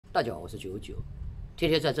大家好，我是九九，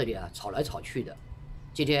天天在这里炒来炒去的。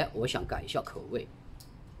今天我想改一下口味，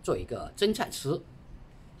做一个蒸菜吃。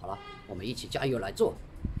好了，我们一起加油来做。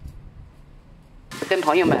跟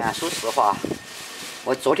朋友们说实话，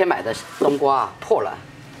我昨天买的冬瓜破了，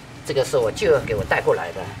这个是我舅给我带过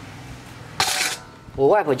来的。我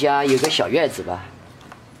外婆家有个小院子吧，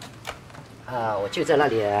我就在那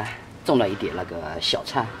里种了一点那个小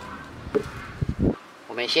菜。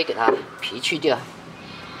我们先给它皮去掉。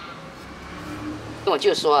我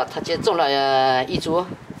就说他这种了一株，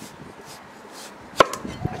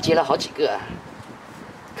结了好几个，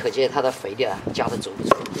可见它的肥料加的足不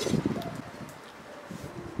足。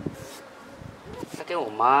他跟我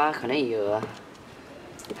妈可能有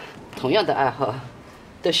同样的爱好，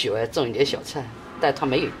都喜欢种一点小菜，但他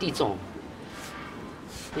没有地种，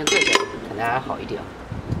用这个可能还好一点，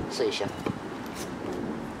试一下。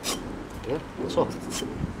哟，不错，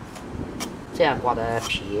这样刮的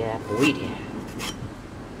皮薄一点。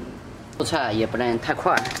做菜也不能太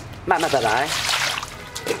快，慢慢的来。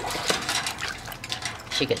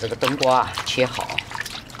先给这个冬瓜切好，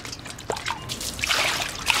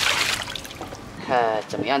看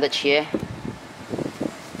怎么样的切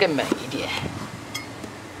更美一点。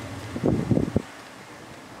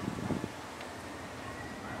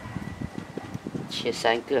切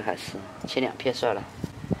3个还是切2片算了，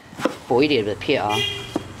薄一点的片啊。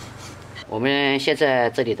我们现在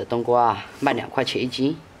这里的冬瓜卖2块钱1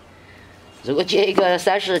斤。如果接一个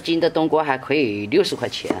30斤的冬瓜，还可以60块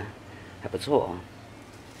钱，还不错。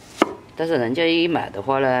但是人家一买的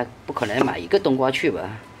话呢，不可能买一个冬瓜去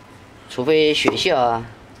吧，除非学校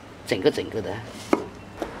整个的。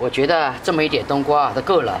我觉得这么一点冬瓜都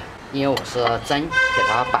够了，因为我是蒸，给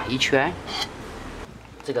它摆一圈。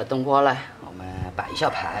这个冬瓜呢，我们摆一下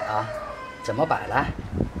牌啊，怎么摆呢？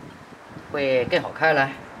会更好看呢？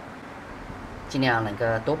尽量能够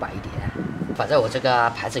多摆一点，反正我这个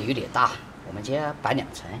牌子有点大。我们先摆2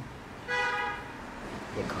层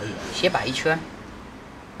也可以，先摆一圈，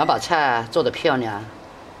想把菜做得漂亮，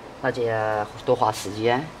那就多花时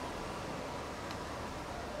间，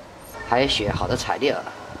还要选好的材料。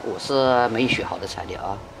我是没有选好的材料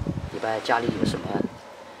啊，一般家里有什么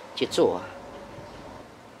就做。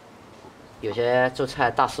有些做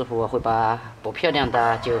菜大师傅会把不漂亮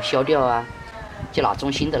的就削掉啊，就拿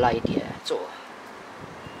中心的那一点做。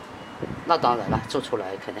那当然了，做出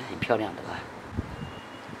来肯定很漂亮的吧，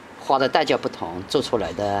花的代价不同，做出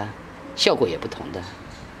来的效果也不同的。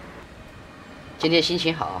今天心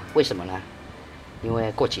情好，为什么呢？因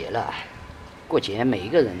为过节了，过节每一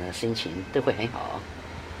个人的心情都会很好。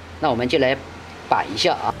那我们就来摆一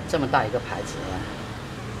下啊，这么大一个牌子，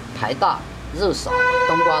牌大肉少，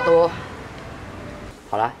冬瓜多。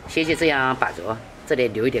好了，先就这样摆着，这里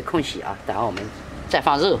留一点空隙啊，等会我们再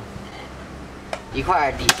放肉。1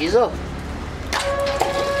块里脊肉，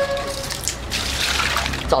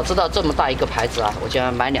早知道这么大一个牌子啊，我就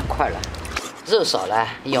要买2块了。肉少了，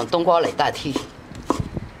用冬瓜蕾代替，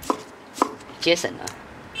节省了。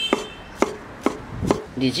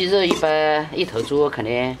里脊肉一般1头猪肯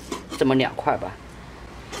定这么2块吧，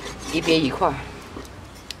一边1块，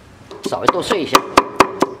稍微多碎一下。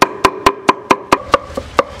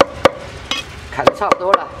砍得差不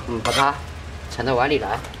多了，把它盛到碗里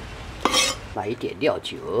来。来一点料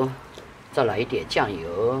酒，再来一点酱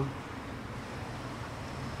油，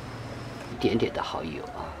一点点的蚝油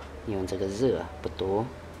啊，因为这个肉不多。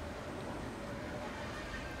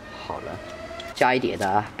好了，加一点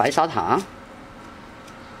的白砂糖，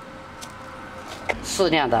适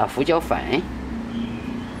量的胡椒粉，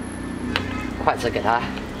筷子给它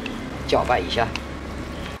搅拌一下。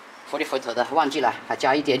糊里糊涂的忘记了，还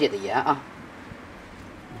加一点点的盐啊，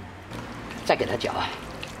再给它搅。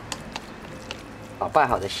把拌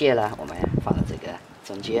好的蟹呢，我们放到这个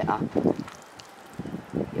中间啊，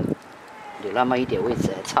有那么一点位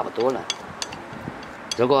置，差不多了。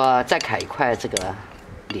如果再砍一块这个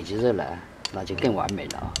里脊肉呢，那就更完美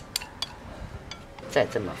了啊。再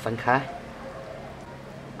这么分开，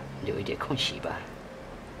留一点空隙吧。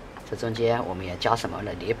这中间我们要加什么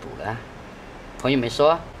来填补呢？朋友们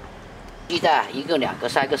说，鸡蛋1个、2个、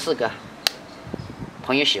3个、4个，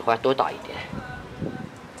朋友喜欢多打一点。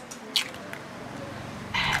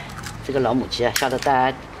这个老母鸡啊，下的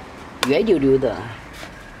蛋圆溜溜的，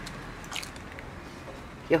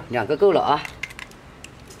哟，2个够了啊，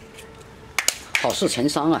好事成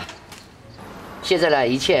双啊！现在呢，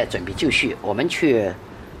一切准备就绪，我们去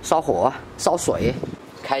烧火、烧水，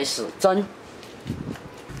开始蒸。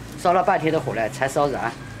烧了半天的火呢，才烧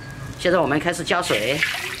燃。现在我们开始加水，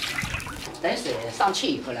等水上气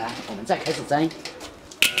以后呢，我们再开始蒸。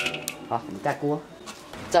好，我们盖锅。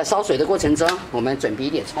在烧水的过程中，我们准备一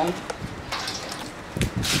点葱。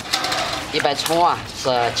一般葱啊是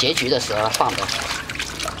结局的时候放的。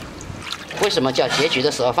为什么叫结局的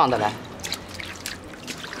时候放的呢？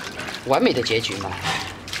完美的结局嘛。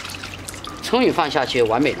葱一放下去，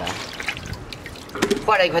完美了。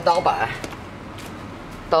换了一块刀板，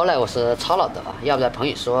刀呢我是抄了的，要不然朋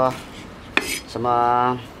友说什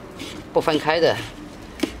么不分开的，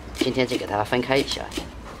今天就给它分开一下，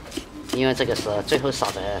因为这个是最后撒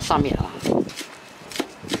在上面啊。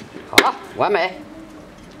好了，完美。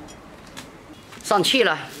上气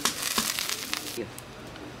了，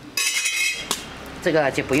这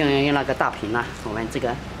个就不用那个大瓶了，我们这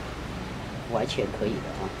个完全可以的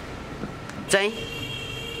啊。蒸，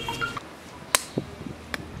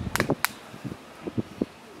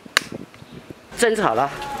蒸好了，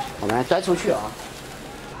我们端出去啊，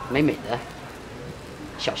美美的，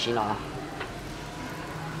小心了啊！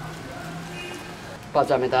把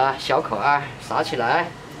咱们的小口儿撒起来。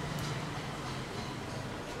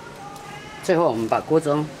最后我们把锅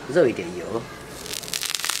中热一点油，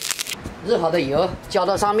热好的油浇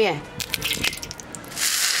到上面，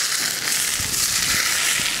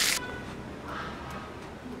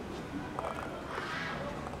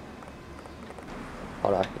好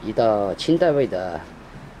了，一道清淡味的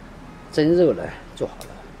蒸肉呢做好了。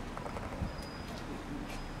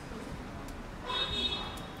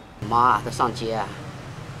妈的上街啊，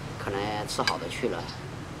可能吃好的去了，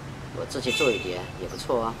我自己做一点也不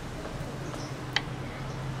错啊。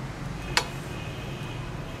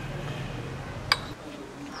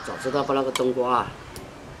早知道把那个冬瓜啊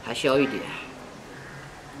还削一点，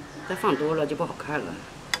再放多了就不好看了。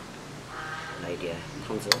来一点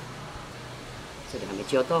汤汁，这里还没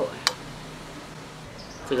浇到啊，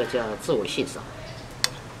这个叫自我欣赏，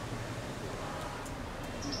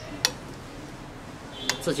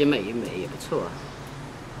自己美一美也不错啊。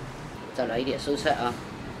再来一点蔬菜啊，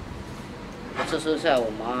不吃蔬菜我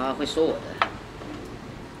妈会说我的，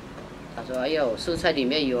她说：“哎呦，蔬菜里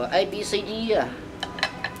面有 ABCD 呀。”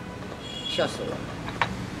笑死我了！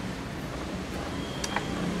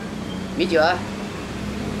米酒啊，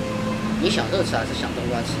你想肉吃还是想冬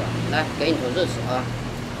瓜吃啊？来，给你坨肉吃啊，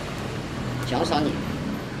奖赏你。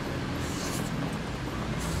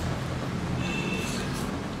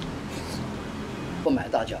不买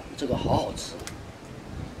大奖，这个好好吃。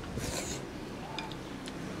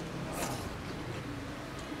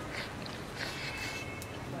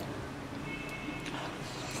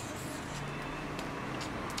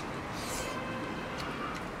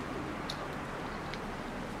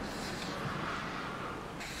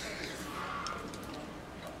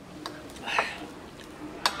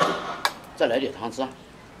再来点汤汁啊！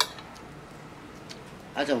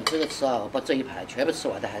而且我们这个吃啊，我把这一盘全部吃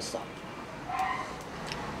完的还少。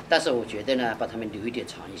但是我觉得呢，把它们留一点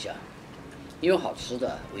尝一下，因为好吃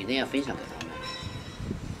的我一定要分享给他们。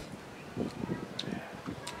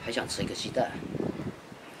还想吃一个鸡蛋，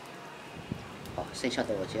好，剩下的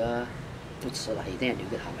我就不吃了，一定要留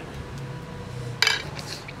给他们了。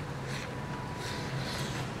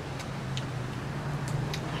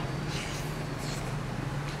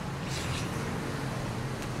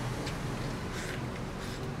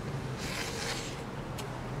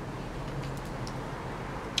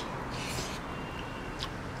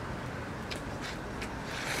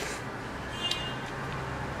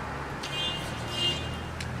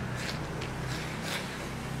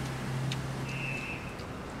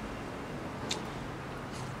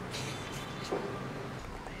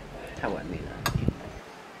太完美了，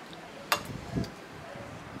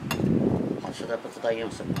好吃的不知道用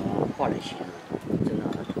什么话来形容，真的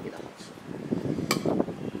特别的好吃。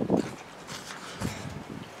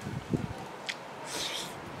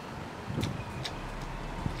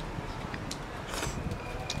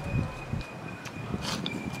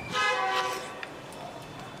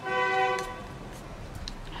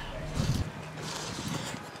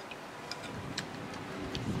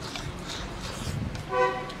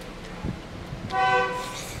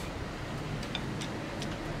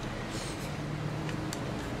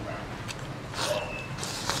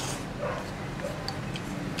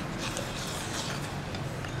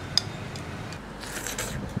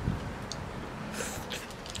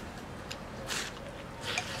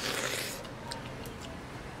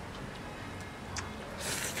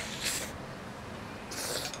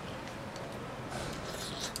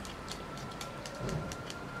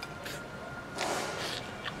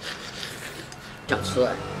想吃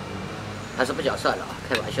啊，还是不讲算了啊，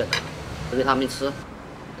开玩笑的，不给他们吃，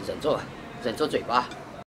忍住，忍住嘴巴。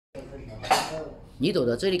你躲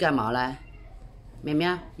到这里干嘛呢？喵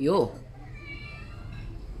喵，哟，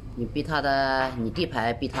你地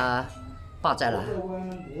盘被他霸占了。